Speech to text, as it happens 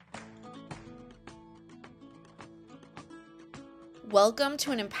Welcome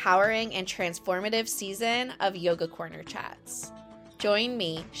to an empowering and transformative season of Yoga Corner Chats. Join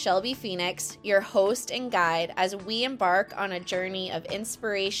me, Shelby Phoenix, your host and guide, as we embark on a journey of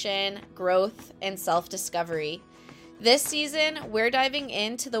inspiration, growth, and self-discovery. This season, we're diving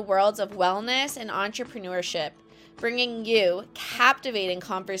into the worlds of wellness and entrepreneurship, bringing you captivating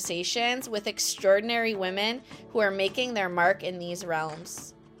conversations with extraordinary women who are making their mark in these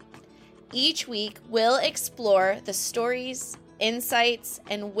realms. Each week, we'll explore the stories, insights,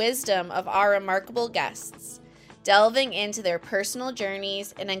 and wisdom of our remarkable guests, delving into their personal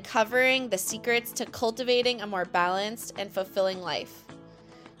journeys and uncovering the secrets to cultivating a more balanced and fulfilling life.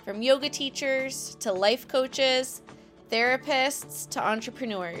 From yoga teachers to life coaches, therapists to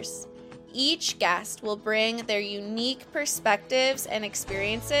entrepreneurs, each guest will bring their unique perspectives and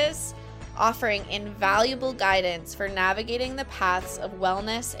experiences, offering invaluable guidance for navigating the paths of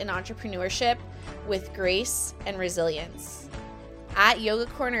wellness and entrepreneurship with grace and resilience. At Yoga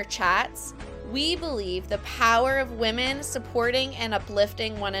Corner Chats, we believe the power of women supporting and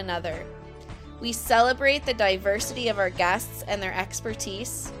uplifting one another. We celebrate the diversity of our guests and their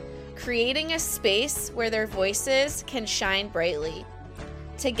expertise, creating a space where their voices can shine brightly.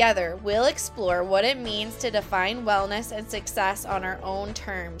 Together, we'll explore what it means to define wellness and success on our own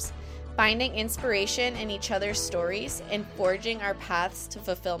terms, finding inspiration in each other's stories and forging our paths to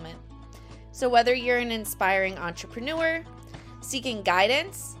fulfillment. So whether you're an inspiring entrepreneur, seeking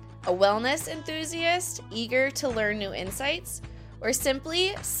guidance, a wellness enthusiast eager to learn new insights, or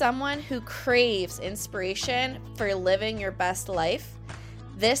simply someone who craves inspiration for living your best life,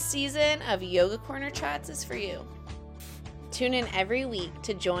 this season of Yoga Corner Chats is for you. Tune in every week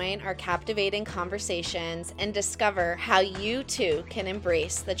to join our captivating conversations and discover how you too can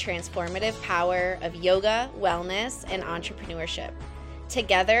embrace the transformative power of yoga, wellness, and entrepreneurship.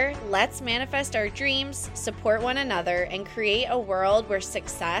 Together, let's manifest our dreams, support one another, and create a world where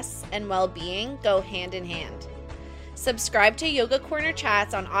success and well-being go hand in hand. Subscribe to Yoga Corner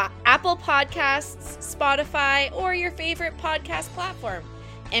Chats on Apple Podcasts, Spotify, or your favorite podcast platform,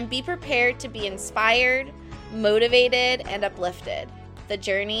 and be prepared to be inspired, motivated, and uplifted. The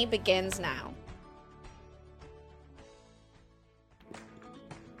journey begins now.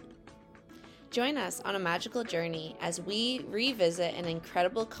 Join us on a magical journey as we revisit an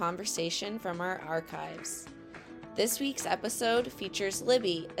incredible conversation from our archives. This week's episode features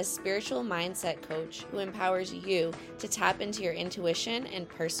Libby, a spiritual mindset coach who empowers you to tap into your intuition and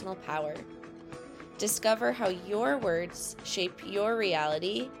personal power. Discover how your words shape your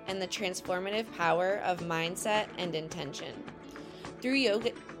reality and the transformative power of mindset and intention.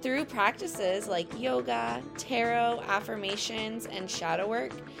 Through practices like yoga, tarot, affirmations, and shadow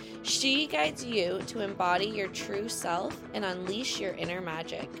work, she guides you to embody your true self and unleash your inner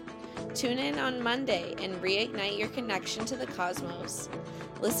magic. Tune in on Monday and reignite your connection to the cosmos.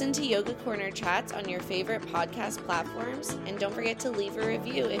 Listen to Yoga Corner Chats on your favorite podcast platforms, and don't forget to leave a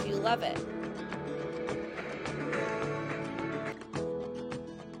review if you love it.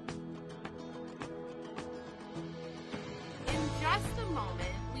 In just a moment,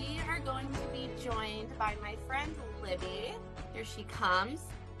 we are going to be joined by my friend Libby. Here she comes.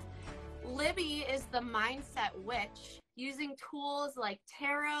 Libby is the mindset witch, using tools like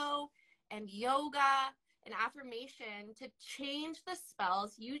tarot and yoga and affirmation to change the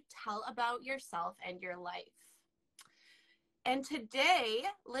spells you tell about yourself and your life. And today,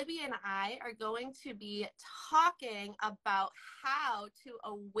 Libby and I are going to be talking about how to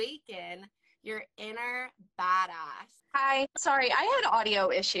awaken your inner badass. Hi, sorry, I had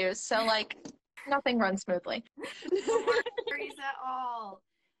audio issues, so nothing runs smoothly. No worries at all.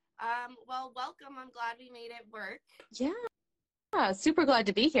 Well, welcome. I'm glad we made it work. Yeah, super glad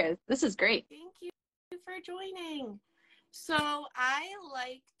to be here. This is great. Thank you for joining. So I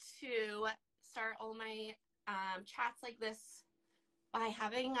like to start all my chats like this by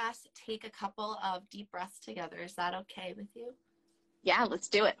having us take a couple of deep breaths together. Is that okay with you? Yeah, let's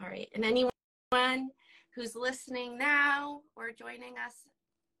do it. All right. And anyone who's listening now or joining us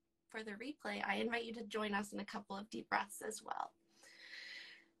for the replay, I invite you to join us in a couple of deep breaths as well.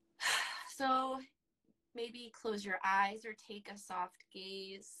 So maybe close your eyes or take a soft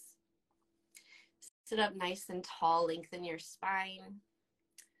gaze. Sit up nice and tall, lengthen your spine.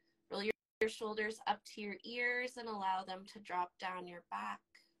 Roll your shoulders up to your ears and allow them to drop down your back.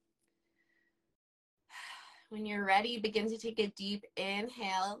 When you're ready, begin to take a deep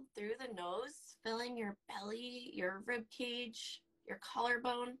inhale through the nose, filling your belly, your rib cage, your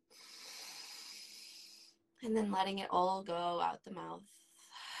collarbone, and then letting it all go out the mouth.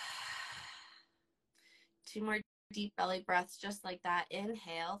 2 more deep belly breaths just like that.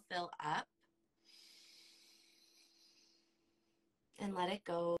 Inhale, fill up. and let it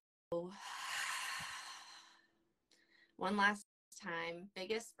go. One last time,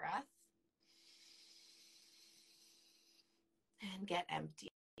 biggest breath, and get empty.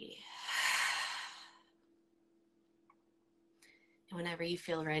 And whenever you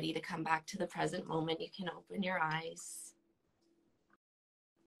feel ready to come back to the present moment, you can open your eyes.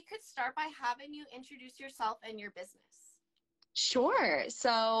 We could start by having you introduce yourself and your business. Sure.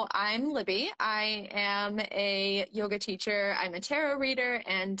 So I'm Libby. I am a yoga teacher. I'm a tarot reader,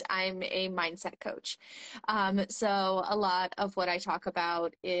 and I'm a mindset coach. So a lot of what I talk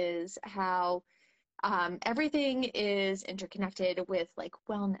about is how everything is interconnected with like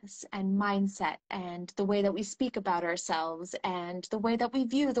wellness and mindset and the way that we speak about ourselves and the way that we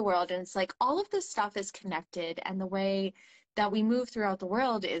view the world. And it's like all of this stuff is connected, and the way that we move throughout the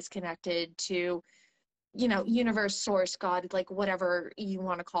world is connected to, you know, universe, source, God, like whatever you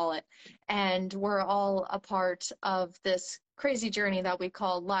want to call it. And we're all a part of this crazy journey that we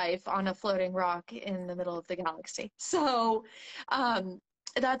call life on a floating rock in the middle of the galaxy. So,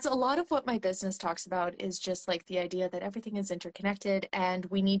 that's a lot of what my business talks about, is just like the idea that everything is interconnected and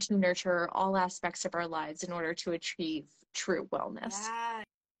we need to nurture all aspects of our lives in order to achieve true wellness.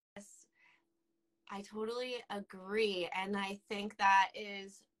 Yes, I totally agree. And I think that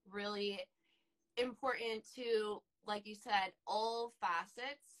is really important to, like you said, all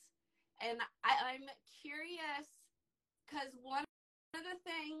facets. And I'm curious because one of the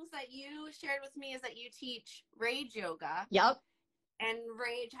things that you shared with me is that you teach rage yoga. Yep. And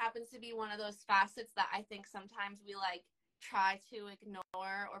rage happens to be one of those facets that I think sometimes we like try to ignore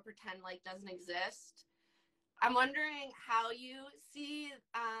or pretend like doesn't exist. I'm wondering how you see,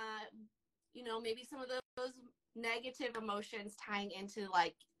 maybe some of those negative emotions tying into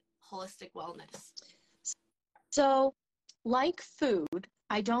like holistic wellness. So, like food,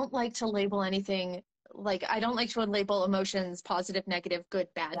 I don't like to label anything, like I don't like to label emotions positive, negative, good,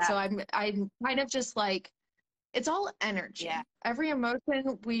 bad. So Yeah. I'm kind of just like, it's all energy. Yeah. Every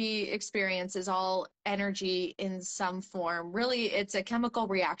emotion we experience is all energy in some form. Really, it's a chemical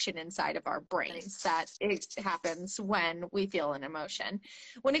reaction inside of our brains that it happens when we feel an emotion.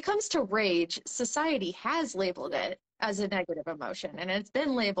 When it comes to rage, society has labeled it as a negative emotion, and it's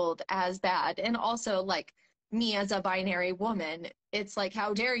been labeled as bad. And also, like me as a binary woman, it's like,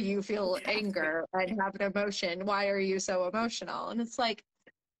 how dare you feel anger and have an emotion? Why are you so emotional? And it's like,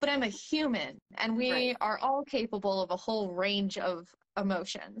 but I'm a human, and we Right. are all capable of a whole range of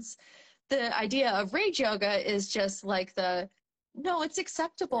emotions. The idea of rage yoga is just like no, it's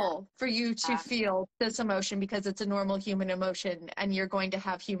acceptable for you to Yeah. feel this emotion because it's a normal human emotion and you're going to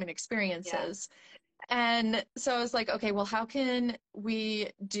have human Yeah. experiences. And so I was like, okay, well, how can we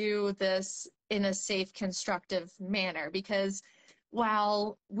do this in a safe, constructive manner? Because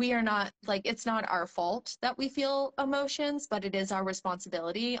while we are not, like, it's not our fault that we feel emotions, but it is our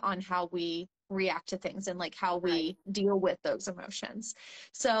responsibility on how we react to things and like how Right. we deal with those emotions.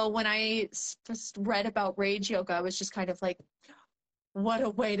 So when I first read about rage yoga, I was just kind of like, what a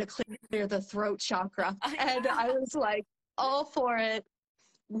way to clear the throat chakra. And Yeah. I was like, all for it,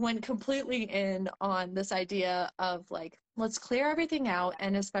 went completely in on this idea of like, let's clear everything out.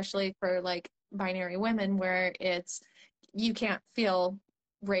 And especially for like binary women, where it's, you can't feel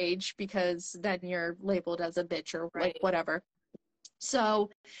rage because then you're labeled as a bitch or like Right. whatever. So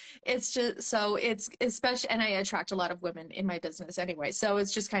it's just, so it's especially, and I attract a lot of women in my business anyway. So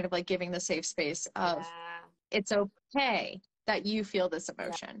it's just kind of like giving the safe space of, Yeah. it's okay that you feel this Yeah.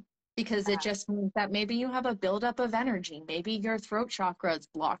 emotion, because it just means that maybe you have a buildup of energy. Maybe your throat chakra is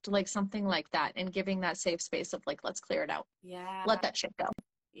blocked, like something like that, and giving that safe space of like, let's clear it out. Yeah. Let that shit go.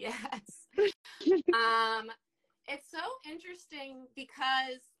 Yes. Um, it's so interesting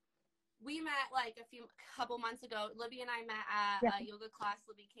because we met like couple months ago. Libby and I met at Yeah. a yoga class.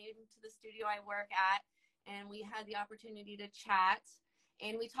 Libby came to the studio I work at, and we had the opportunity to chat.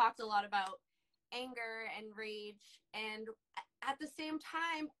 And we talked a lot about anger and rage. And at the same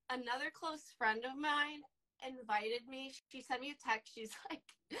time, another close friend of mine invited me. She sent me a text. She's like,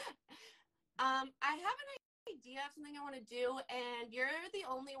 I have an idea of something I want to do, and you're the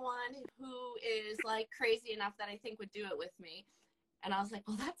only one who is like crazy enough that I think would do it with me. And I was like,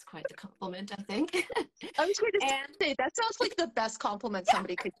 well, that's quite the compliment, I think. I was going to And say, that sounds like the best compliment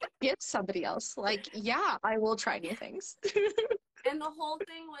somebody could give somebody else. Like, yeah, I will try new things. and the whole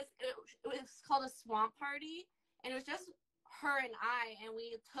thing was, it was called a swamp party, and it was just her and I, and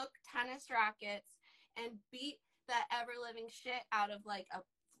we took tennis rackets and beat that ever living shit out of like a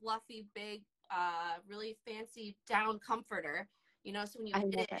fluffy, big, really fancy down comforter, so when you I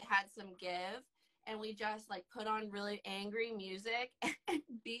hit love it, it. it had some give. And we just like put on really angry music and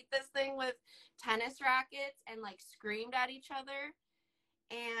beat this thing with tennis rackets and like screamed at each other.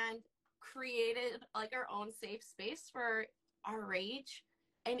 and created like our own safe space for our rage.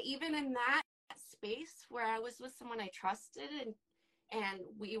 And even in that space where I was with someone I trusted and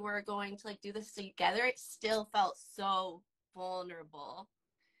we were going to like do this together, it still felt so vulnerable.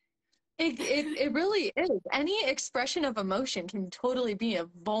 It really is. Any expression of emotion can totally be a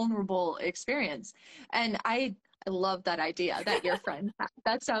vulnerable experience. And I love that idea that your friend had.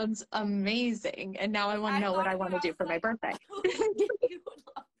 That sounds amazing. And now I want to I know what thought I of it, want to I do was for my like, birthday. you would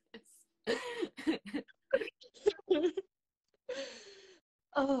love this.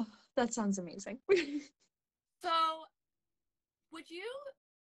 Oh, that sounds amazing. So, would you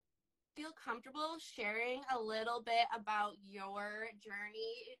feel comfortable sharing a little bit about your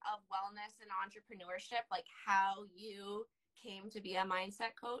journey of wellness and entrepreneurship, like how you came to be a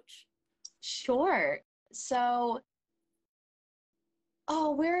mindset coach? Sure. So,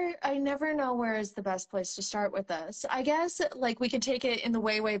 I never know where is the best place to start with this. I guess like we could take it in the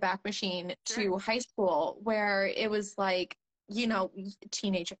way back machine Sure. to high school where it was like,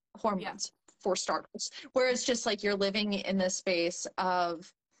 teenage hormones for starters, where it's just like you're living in this space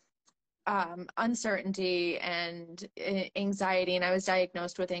of uncertainty and anxiety. And I was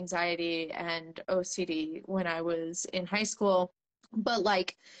diagnosed with anxiety and OCD when I was in high school. But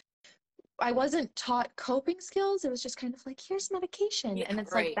like, I wasn't taught coping skills. It was just kind of like, here's medication. And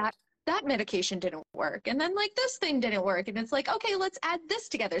it's like that medication didn't work. And then like this thing didn't work. And it's like, okay, let's add this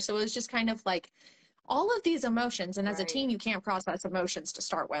together. So it was just kind of like all of these emotions. And as a teen, you can't process emotions to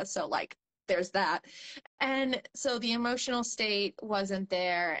start with. So like there's that. And so the emotional state wasn't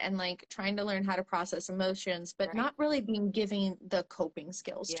there, and like trying to learn how to process emotions, but not really being given the coping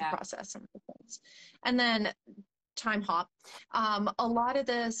skills to process emotions. And then time hop. A lot of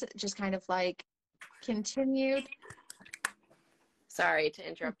this just kind of like continued. Sorry to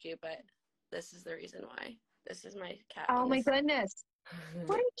interrupt you, but this is the reason why. This is my cat. Oh my goodness.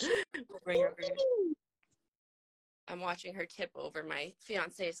 What a cute I'm watching her tip over my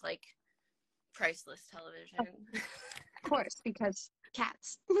fiance's like priceless television. Of course, because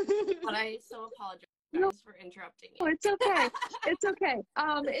cats. But I so apologize for interrupting you. Oh, it's okay. It's okay.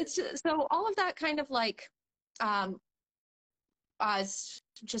 It's just, so all of that kind of like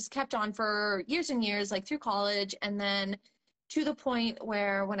just kept on for years and years, like through college, and then to the point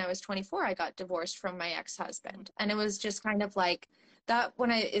where when I was 24, I got divorced from my ex-husband. And it was just kind of like that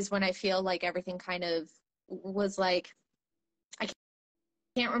when I feel like everything kind of was like, I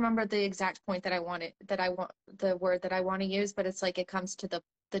can't remember the exact point the word that I want to use, but it's like it comes to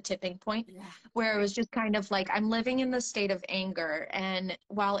the tipping point where it was just kind of like I'm living in the state of anger. And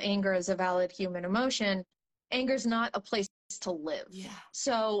while anger is a valid human emotion, anger is not a place to live. Yeah.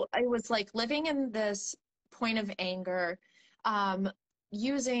 So I was like living in this point of anger,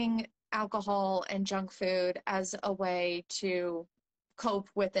 using alcohol and junk food as a way to cope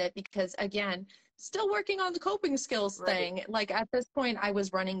with it, because again, still working on the coping skills thing. Like at this point I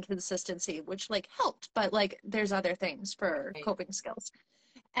was running consistency, which like helped, but like there's other things for coping skills.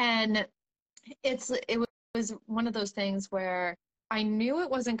 And it was one of those things where I knew it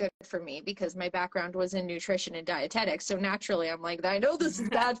wasn't good for me because my background was in nutrition and dietetics. So naturally I'm like, I know this is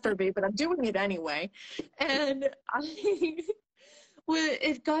bad for me, but I'm doing it anyway. And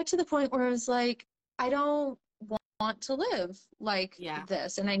it got to the point where I was like, I don't want to live like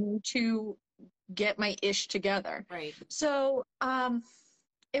this, and I need to get my ish together. So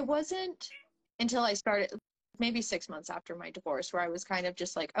it wasn't until I started maybe 6 months after my divorce where I was kind of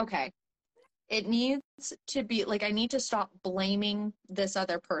just like, okay, it needs to be like, I need to stop blaming this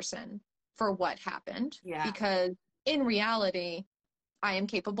other person for what happened, because in reality I am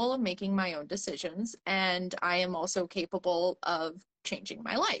capable of making my own decisions, and I am also capable of changing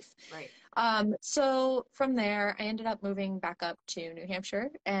my life. So from there, I ended up moving back up to New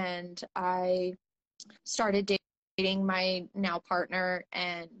Hampshire, and I started dating my now partner,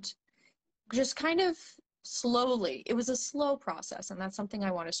 and just kind of slowly, it was a slow process. And that's something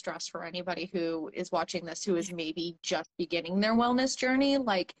I want to stress for anybody who is watching this, who is maybe just beginning their wellness journey.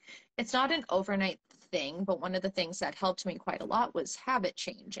 Like, it's not an overnight thing, but one of the things that helped me quite a lot was habit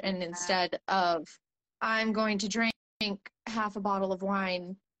change. And instead of I'm going to drink half a bottle of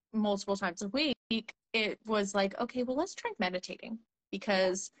wine multiple times a week, it was like, okay, well, let's try meditating,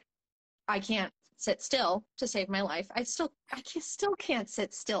 because I can't sit still to save my life. I still can't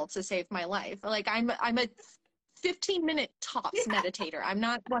sit still to save my life. Like I'm a 15-minute tops meditator. I'm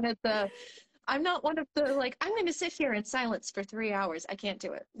not one of the like, I'm going to sit here in silence for 3 hours. I can't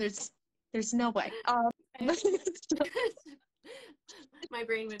do it. There's no way. My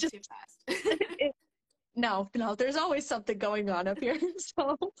brain moves too fast. No, there's always something going on up here.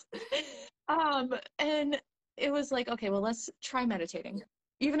 So, and it was like, okay, well, let's try meditating.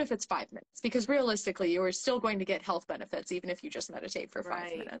 even if it's 5 minutes, because realistically, you are still going to get health benefits, even if you just meditate for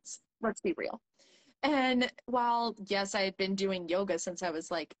 5 minutes. Let's be real. And while, yes, I had been doing yoga since I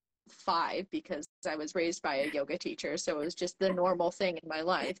was like 5 because I was raised by a yoga teacher. So it was just the normal thing in my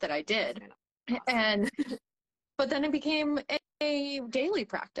life that I did. Awesome. But then it became a daily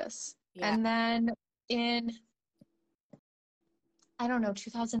practice. Yeah. And then in, I don't know,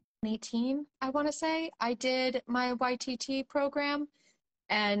 2018, I want to say, I did my YTT program.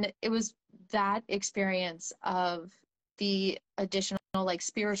 And it was that experience of the additional like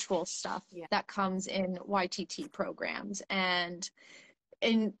spiritual stuff that comes in YTT programs and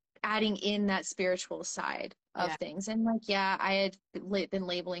in adding in that spiritual side of things. And like, I had been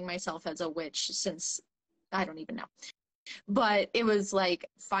labeling myself as a witch since I don't even know. But it was like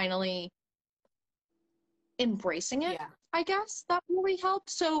finally embracing it, I guess, that really helped.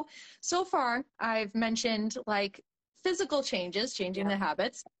 So far I've mentioned like physical changes, changing the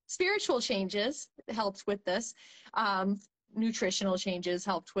habits, spiritual changes helped with this, nutritional changes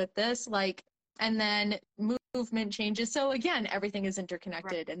helped with this, like, and then movement changes. So again, everything is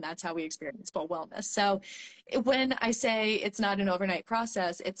interconnected, and that's how we experience full wellness. So when I say it's not an overnight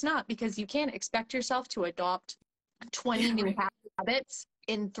process, it's not, because you can't expect yourself to adopt 20 new habits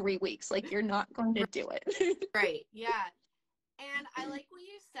in 3 weeks. Like, you're not going to do it. Right. Yeah. And I like what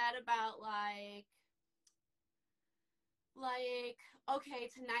you said about like, okay,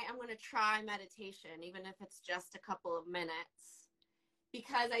 tonight I'm going to try meditation, even if it's just a couple of minutes,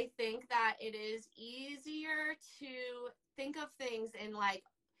 because I think that it is easier to think of things in like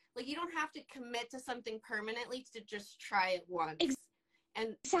you don't have to commit to something permanently to just try it once.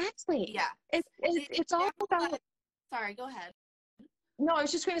 And exactly. Yeah. It's all about, sorry, go ahead. No, I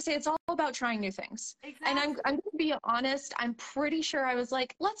was just going to say it's all about trying new things. Exactly. And I'm going to be honest, I'm pretty sure I was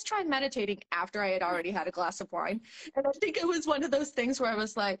like, let's try meditating after I had already had a glass of wine. And I think it was one of those things where I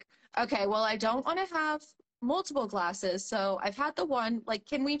was like, okay, well, I don't want to have multiple glasses. So I've had the one, like,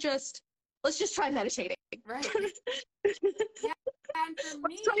 let's just try meditating. Right. Yeah. And for me,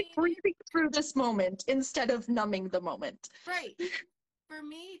 let's try breathing through this moment instead of numbing the moment. Right. For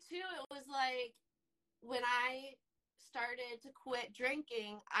me too, it was like when I started to quit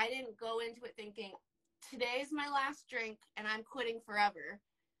drinking, I didn't go into it thinking, today's my last drink and I'm quitting forever.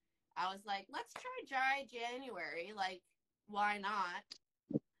 I was like, let's try dry January. Like, why not?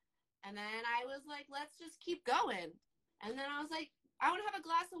 And then I was like, let's just keep going. And then I was like, I want to have a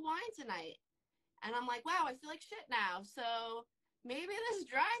glass of wine tonight. And I'm like, wow, I feel like shit now. So maybe this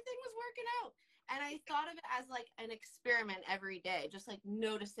dry thing was working out. And I thought of it as like an experiment every day, just like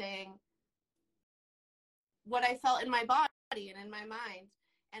noticing what I felt in my body and in my mind,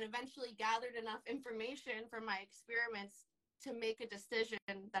 and eventually gathered enough information from my experiments to make a decision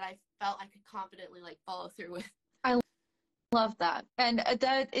that I felt I could confidently like follow through with. I love that. And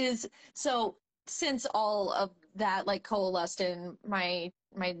that is, so since all of that like coalesced in my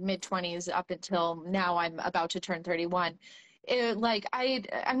mid-20s up until now, I'm about to turn 31. Like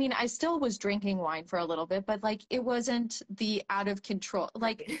I mean, I still was drinking wine for a little bit, but like it wasn't the out of control,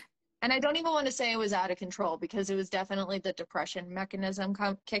 like, and I don't even want to say it was out of control, because it was definitely the depression mechanism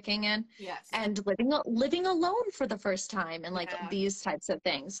kicking in. Yes. And living alone for the first time, and like these types of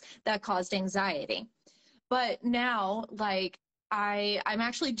things that caused anxiety. But now, like, I'm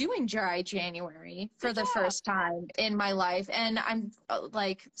actually doing dry January for the first time in my life. And I'm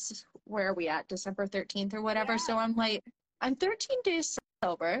like, where are we at? December 13th or whatever. Yeah. So I'm like, I'm 13 days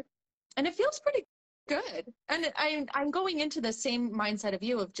sober, and it feels pretty good. And I'm going into the same mindset of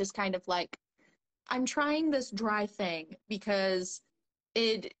you, of just kind of like, I'm trying this dry thing because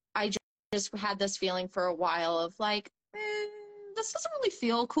I just had this feeling for a while of like, this doesn't really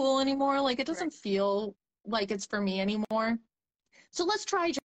feel cool anymore. Like, it doesn't feel like it's for me anymore. So let's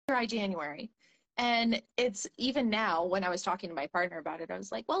try dry January. And it's even now, when I was talking to my partner about it, I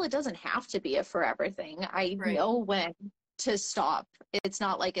was like, well, it doesn't have to be a forever thing. I know when to stop. It's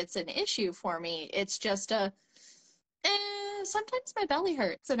not like it's an issue for me. It's just sometimes my belly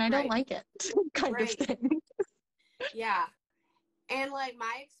hurts and I don't like it kind of thing. Yeah. And like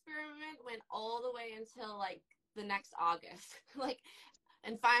my experiment went all the way until like the next August. Like,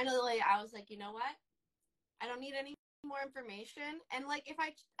 and finally I was like, you know what? I don't need any more information. And like, if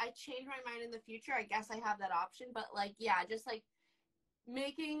I change my mind in the future, I guess I have that option. But like, yeah, just like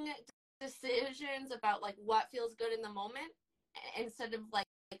making decisions about like what feels good in the moment, instead of like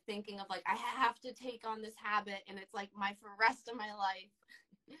thinking of like I have to take on this habit and it's like my for rest of my life.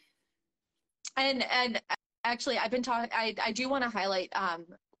 And actually, I've been talking, I do want to highlight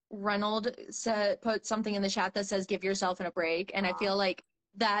Ronald put something in the chat that says give yourself a break, and I feel like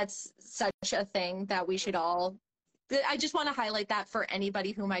that's such a thing that we should all I just want to highlight that for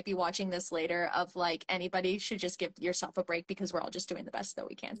anybody who might be watching this later, of like, anybody should just give yourself a break, because we're all just doing the best that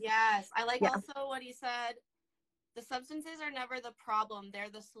we can. Yes. I like Yeah. also what he said. The substances are never the problem. They're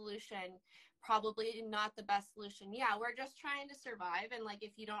the solution. Probably not the best solution. Yeah, we're just trying to survive. And like,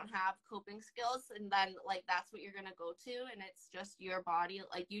 if you don't have coping skills, and then like, that's what you're going to go to. And it's just your body,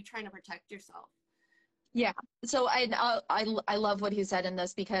 like you trying to protect yourself. Yeah. So I love what he said in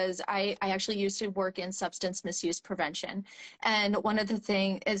this, because I actually used to work in substance misuse prevention. And one of the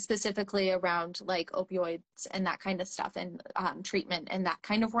things is specifically around like opioids and that kind of stuff, and treatment and that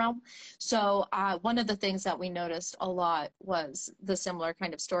kind of realm. So one of the things that we noticed a lot was the similar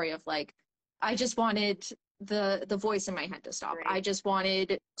kind of story of like, I just wanted the voice in my head to stop. Right. I just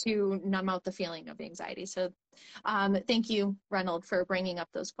wanted to numb out the feeling of anxiety. So thank you, Reynold, for bringing up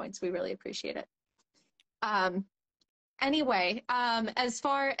those points. We really appreciate it. Anyway, as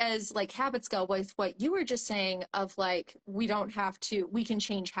far as like habits go, with what you were just saying of like, we can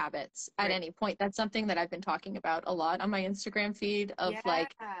change habits at Right. any point. That's something that I've been talking about a lot on my Instagram feed of Yeah.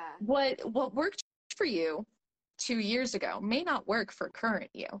 like, what worked for you 2 years ago may not work for current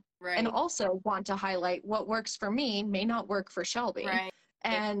you. Right. And also want to highlight what works for me may not work for Shelby. Right.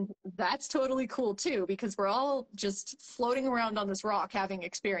 And that's totally cool too, because we're all just floating around on this rock having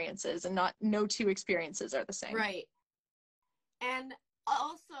experiences, and no two experiences are the same. Right. And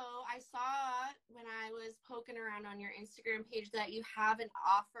also, I saw when I was poking around on your Instagram page that you have an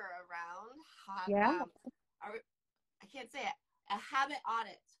offer around, Yeah. I can't say it, a habit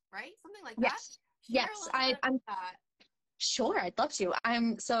audit, right? Something like Yes. that? Share Yes. a little bit about that. Sure, I'd love to.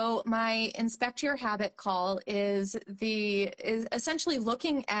 So my Inspect Your Habit call is essentially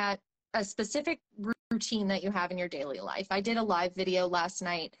looking at a specific routine that you have in your daily life. I did a live video last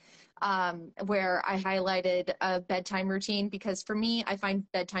night where I highlighted a bedtime routine, because for me, I find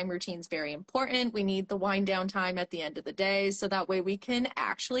bedtime routines very important. We need the wind down time at the end of the day, so that way we can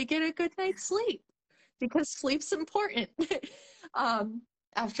actually get a good night's sleep, because sleep's important.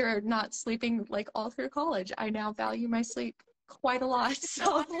 After not sleeping like all through college, I now value my sleep quite a lot.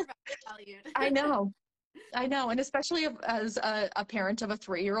 So I know. And especially as a parent of a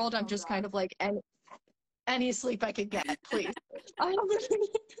 3-year-old, I'm just kind of like, any sleep I could get, please.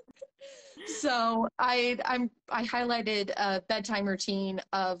 So I highlighted a bedtime routine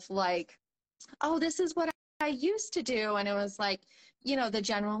of like, oh, this is what I used to do. And it was like, the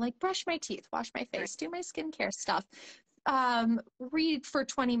general, like, brush my teeth, wash my face, do my skincare stuff, read for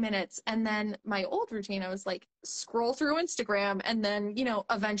 20 minutes. And then my old routine, I was like, scroll through Instagram, and then,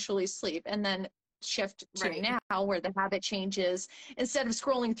 eventually sleep, and then shift to now, where the habit changes. Instead of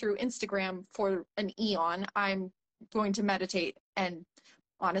scrolling through Instagram for an eon, I'm going to meditate, and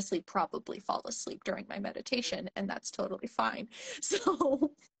honestly probably fall asleep during my meditation, and that's totally fine.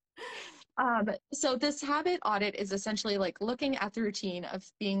 So this habit audit is essentially like looking at the routine of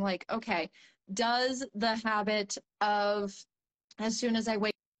being like, okay, does the habit of, as soon as I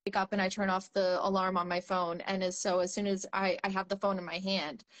wake up and I turn off the alarm on my phone, and as soon as I have the phone in my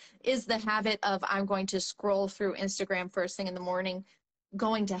hand, is the habit of I'm going to scroll through Instagram first thing in the morning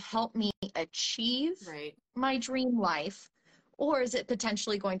going to help me achieve my dream life? Or is it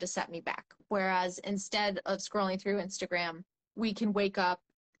potentially going to set me back? Whereas instead of scrolling through Instagram, we can wake up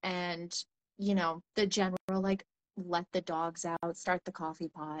and, the general, like, let the dogs out, start the coffee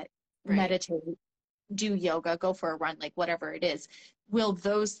pot, meditate, do yoga, go for a run, like whatever it is. Will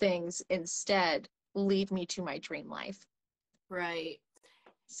those things instead lead me to my dream life? Right.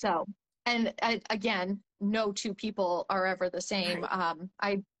 So, and again, no two people are ever the same.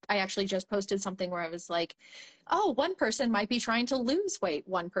 I actually just posted something where I was like, oh, one person might be trying to lose weight.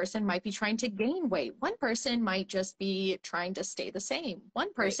 One person might be trying to gain weight. One person might just be trying to stay the same.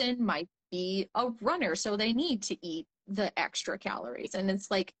 One person might be a runner, so they need to eat the extra calories. And it's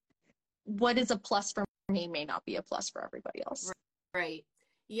like, what is a plus for me may not be a plus for everybody else. Right.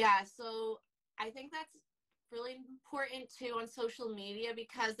 Yeah. So I think that's really important too on social media,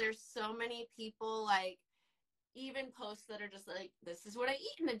 because there's so many people, like, even posts that are just like, this is what I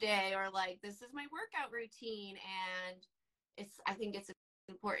eat in a day, or like, this is my workout routine. And I think it's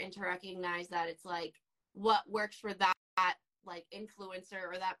important to recognize that it's like, what works for that like influencer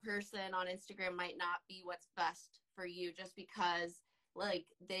or that person on Instagram might not be what's best for you, just because like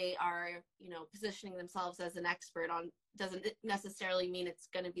they are, positioning themselves as an expert on, doesn't necessarily mean it's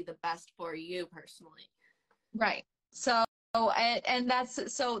going to be the best for you personally. Right. So, and that's,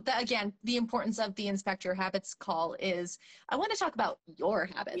 again, the importance of the Inspect Your Habits call is, I want to talk about your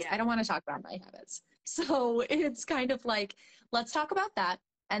habits. I don't want to talk about my habits. So it's kind of like, let's talk about that.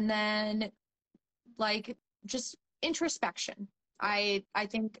 And then like, just introspection. I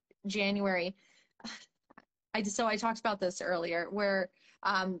think January, I talked about this earlier where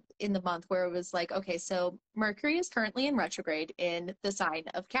in the month where it was like, okay, so Mercury is currently in retrograde in the sign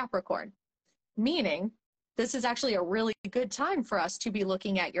of Capricorn, meaning this is actually a really good time for us to be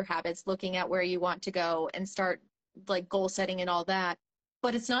looking at your habits, looking at where you want to go and start like goal setting and all that.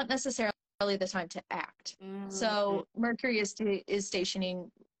 But it's not necessarily the time to act. So Mercury is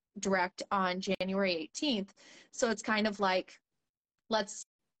stationing direct on January 18th. So it's kind of like, let's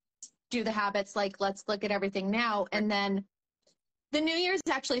do the habits, like let's look at everything now. And then the new year's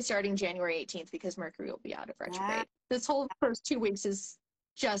actually starting January 18th because Mercury will be out of retrograde. This whole first 2 weeks is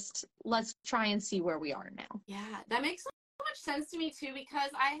just let's try and see where we are now. Yeah, that makes so much sense to me too,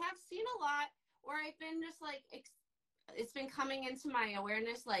 because I have seen a lot where I've been just like, it's been coming into my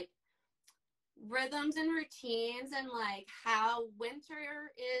awareness, like rhythms and routines, and like how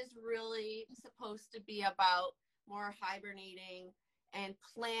winter is really supposed to be about more hibernating and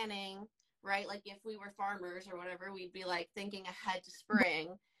planning, right? Like if we were farmers or whatever, we'd be like thinking ahead to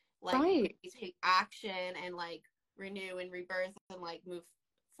spring, like right. We take action and like renew and rebirth and like move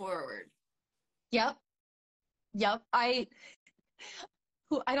forward. Yep.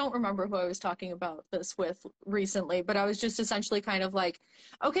 I don't remember who I was talking about this with recently, but I was just essentially kind of like,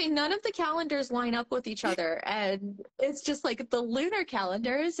 okay, none of the calendars line up with each other. And it's just like the lunar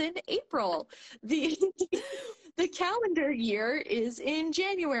calendar is in April. The calendar year is in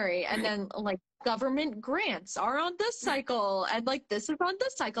January. And then like government grants are on this cycle and like this is on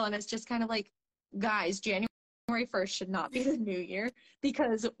this cycle. And it's just kind of like, guys, January 1st should not be the new year,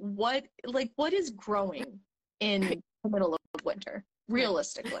 because what is growing in the middle of winter?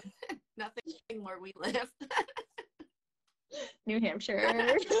 Realistically. Nothing where we live. New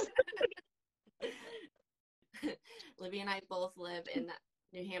Hampshire. Libby and I both live in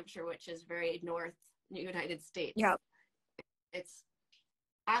New Hampshire, which is very north United States. Yeah. It's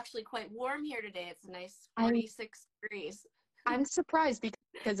actually quite warm here today. It's a nice 46 degrees. I'm surprised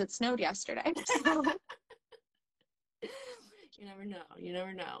because it snowed yesterday. So. You never know. You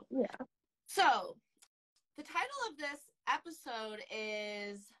never know. Yeah. So the title of this episode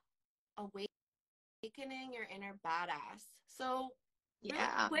is Awakening Your Inner Badass. So really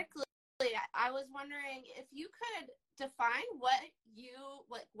quickly, I was wondering if you could define what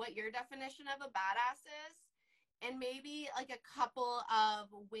your definition of a badass is, and maybe like a couple of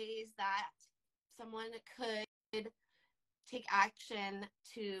ways that someone could take action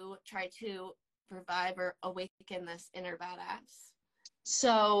to try to revive or awaken this inner badass.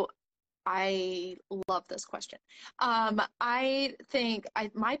 So I love this question. I think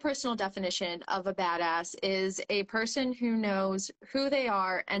my personal definition of a badass is a person who knows who they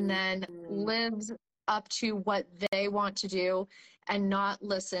are and then lives up to what they want to do and not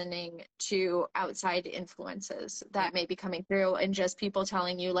listening to outside influences that may be coming through and just people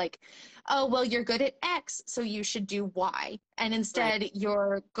telling you like, oh, well, you're good at X, so you should do Y. And instead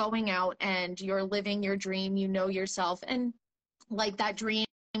you're going out and you're living your dream, you know yourself, and like that dream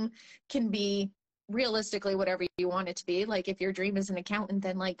can be realistically whatever you want it to be. Like if your dream is an accountant,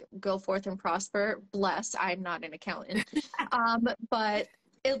 then like go forth and prosper. Bless, I'm not an accountant. But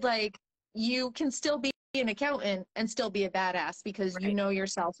it like you can still be an accountant and still be a badass because you know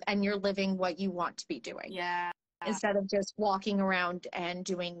yourself and you're living what you want to be doing. Yeah. Instead of just walking around and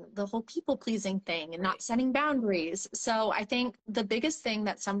doing the whole people pleasing thing and not setting boundaries. So I think the biggest thing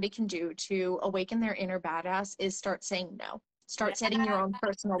that somebody can do to awaken their inner badass is start saying no. Start setting your own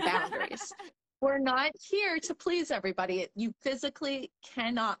personal boundaries. We're not here to please everybody. You physically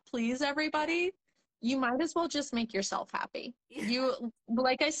cannot please everybody. You might as well just make yourself happy. You,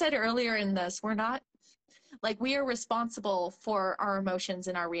 like I said earlier in this, we're not, like we are responsible for our emotions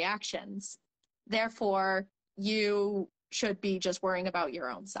and our reactions. Therefore, you should be just worrying about your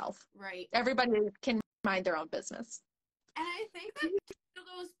own self. Right. Everybody can mind their own business. And I think that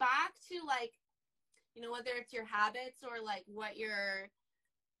goes back to like, you know, whether it's your habits or like what you're,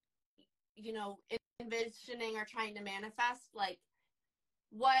 you know, envisioning or trying to manifest, like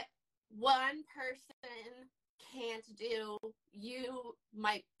what one person can't do, you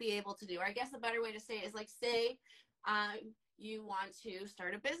might be able to do. Or I guess a better way to say it is like, say you want to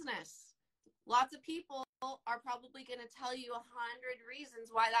start a business. Lots of people are probably going to tell you 100 reasons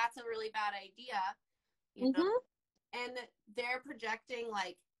why that's a really bad idea, you know, and they're projecting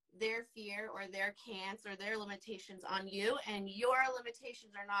like their fear or their can'ts or their limitations on you, and your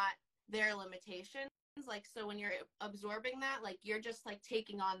limitations are not their limitations. Like, so when you're absorbing that, like you're just like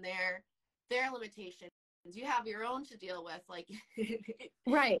taking on their limitations. You have your own to deal with, like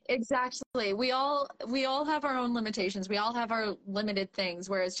right, exactly. We all have our own limitations. We all have our limited things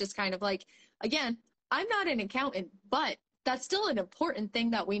where it's just kind of like, again, I'm not an accountant, but that's still an important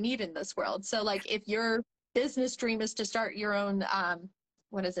thing that we need in this world. So like if you're business dream is to start your own,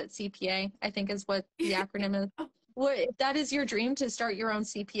 what is it, CPA, I think is what the acronym is. What, if that is your dream to start your own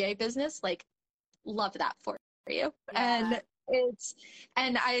CPA business, like, love that for you. Yeah.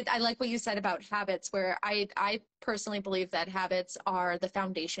 And I like what you said about habits, where I personally believe that habits are the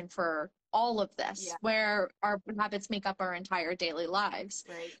foundation for all of this, Yeah. where our habits make up our entire daily lives.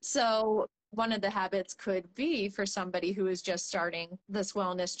 Right. So one of the habits could be, for somebody who is just starting this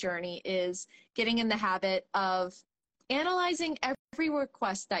wellness journey, is getting in the habit of analyzing every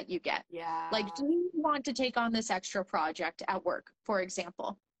request that you get. Yeah. Like, do you want to take on this extra project at work, for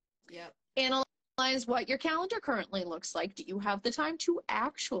example? Yep. Analyze what your calendar currently looks like. Do you have the time to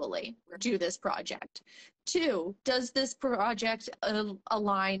actually do this project? 2, does this project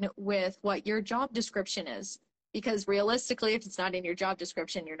align with what your job description is? Because realistically, if it's not in your job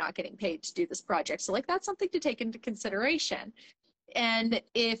description, you're not getting paid to do this project. So like, that's something to take into consideration. And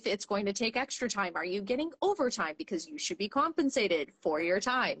if it's going to take extra time, are you getting overtime? Because you should be compensated for your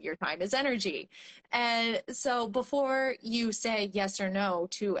time. Your time is energy. And so before you say yes or no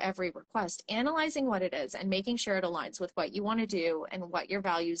to every request, analyzing what it is and making sure it aligns with what you want to do and what your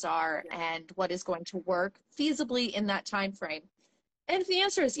values are, and what is going to work feasibly in that time frame. And if the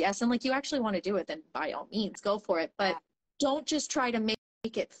answer is yes, and like, you actually want to do it, then by all means, go for it. But don't just try to make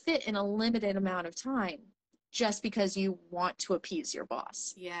it fit in a limited amount of time just because you want to appease your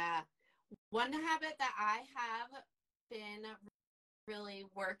boss. Yeah. One habit that I have been really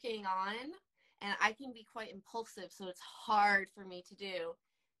working on, and I can be quite impulsive, so it's hard for me to do,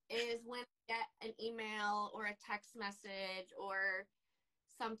 is when I get an email or a text message or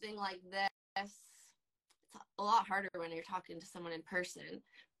something like this. It's a lot harder when you're talking to someone in person.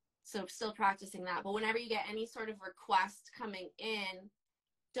 So I'm still practicing that. But whenever you get any sort of request coming in,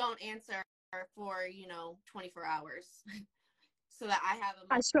 don't answer for 24 hours so that I have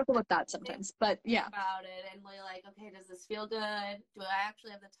I struggle with that sometimes, but yeah, about it, and we're like, okay, does this feel good? Do I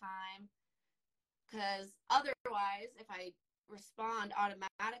actually have the time? Because otherwise, if I respond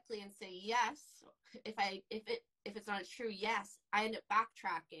automatically and say yes, if it's not a true yes, I end up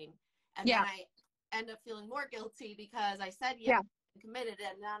backtracking, and then I end up feeling more guilty because I said yes and committed,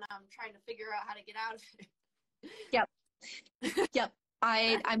 and now I'm trying to figure out how to get out of it. Yep.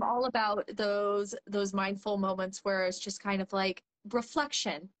 I'm all about those mindful moments where it's just kind of like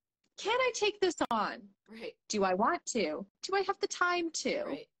reflection. Can I take this on? Right. Do I want to? Do I have the time to?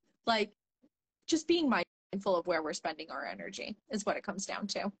 Right. Like, just being mindful of where we're spending our energy is what it comes down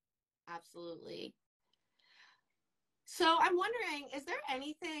to. Absolutely. So I'm wondering, is there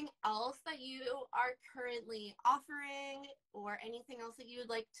anything else that you are currently offering, or anything else that you would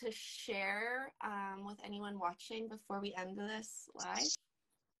like to share with anyone watching before we end this live?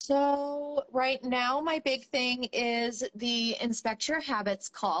 So right now, my big thing is the Inspect Your Habits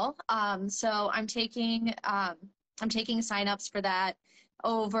call. So I'm taking signups for that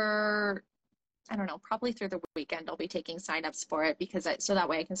over, I don't know, probably through the weekend. I'll be taking signups for it because so that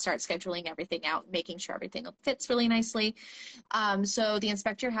way I can start scheduling everything out, making sure everything fits really nicely. So the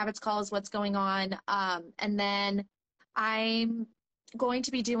Inspect Your Habits call is what's going on. And then I'm going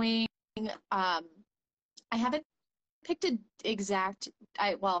to be doing, I haven't picked an exact,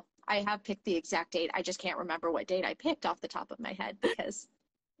 I have picked the exact date. I just can't remember what date I picked off the top of my head, because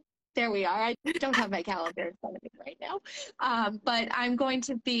there we are. I don't have my calendar in front of me right now. But I'm going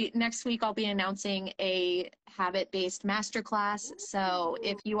to be, next week, I'll be announcing a habit-based masterclass. So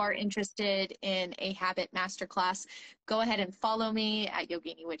if you are interested in a habit masterclass, go ahead and follow me at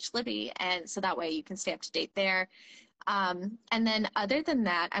Yogini Witch Libby. And so that way you can stay up to date there. And then other than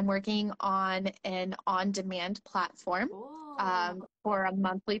that, I'm working on an on-demand platform for a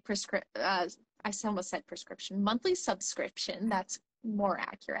monthly I almost said prescription, monthly subscription. That's more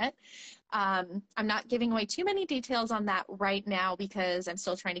accurate. I'm not giving away too many details on that right now because I'm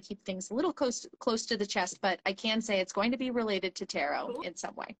still trying to keep things a little close to the chest, but I can say it's going to be related to tarot in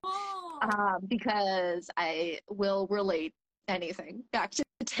some way, because I will relate anything back to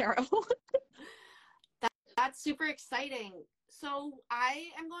tarot. That's super exciting. So I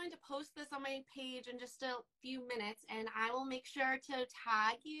am going to post this on my page in just a few minutes, and I will make sure to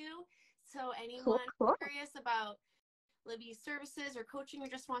tag you so anyone curious about Libby's services or coaching or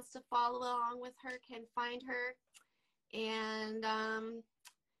just wants to follow along with her can find her. And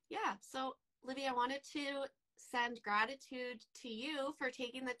so Libby, I wanted to send gratitude to you for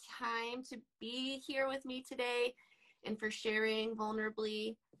taking the time to be here with me today and for sharing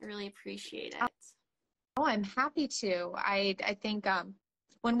vulnerably. I really appreciate it. Oh, I'm happy to. I think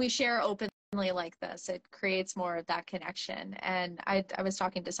when we share openly like this, it creates more of that connection. And I was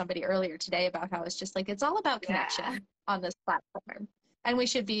talking to somebody earlier today about how it's just like, it's all about connection on this platform. And we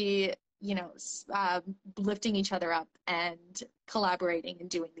should be lifting each other up and collaborating and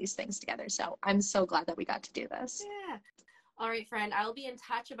doing these things together. So I'm so glad that we got to do this. Yeah. All right, friend. I'll be in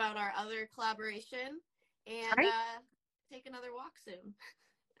touch about our other collaboration and Right? take another walk soon.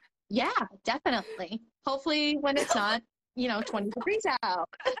 Yeah, definitely. Hopefully when it's not, 20 degrees out.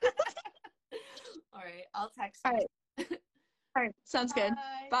 All right. I'll text All you. right. All right. Sounds good.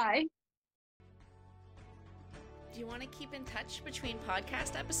 Bye. Do you want to keep in touch between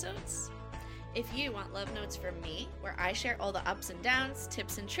podcast episodes? If you want love notes from me, where I share all the ups and downs,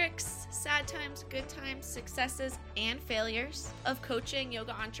 tips and tricks, sad times, good times, successes, and failures of coaching,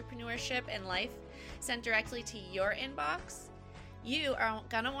 yoga entrepreneurship, and life sent directly to your inbox, you are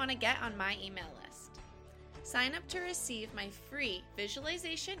going to want to get on my email list. Sign up to receive my free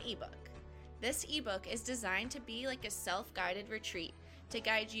visualization ebook. This ebook is designed to be like a self-guided retreat to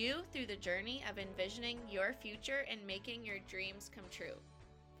guide you through the journey of envisioning your future and making your dreams come true.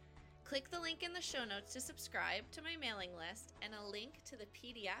 Click the link in the show notes to subscribe to my mailing list, and a link to the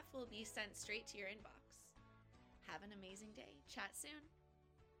PDF will be sent straight to your inbox. Have an amazing day. Chat soon.